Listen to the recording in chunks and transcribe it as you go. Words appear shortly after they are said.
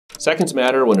Seconds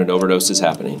matter when an overdose is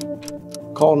happening.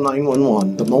 Call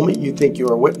 911 the moment you think you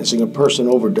are witnessing a person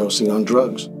overdosing on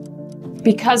drugs.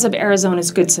 Because of Arizona's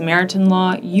Good Samaritan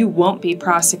law, you won't be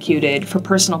prosecuted for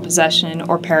personal possession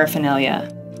or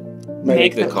paraphernalia.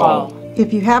 Make the call.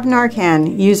 If you have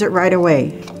Narcan, use it right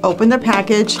away. Open the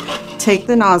package, take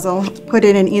the nozzle, put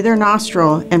it in either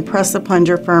nostril, and press the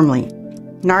plunger firmly.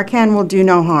 Narcan will do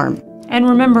no harm. And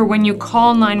remember, when you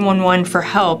call 911 for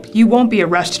help, you won't be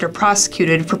arrested or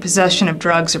prosecuted for possession of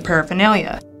drugs or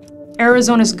paraphernalia.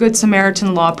 Arizona's Good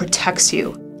Samaritan law protects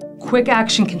you. Quick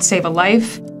action can save a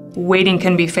life. Waiting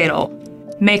can be fatal.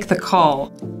 Make the call.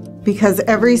 Because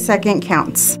every second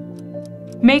counts.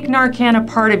 Make Narcan a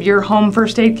part of your home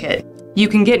first aid kit. You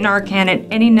can get Narcan at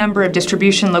any number of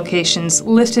distribution locations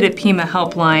listed at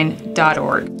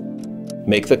pimahelpline.org.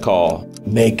 Make the call.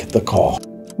 Make the call.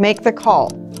 Make the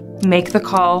call. Make the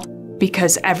call,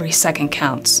 because every second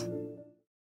counts.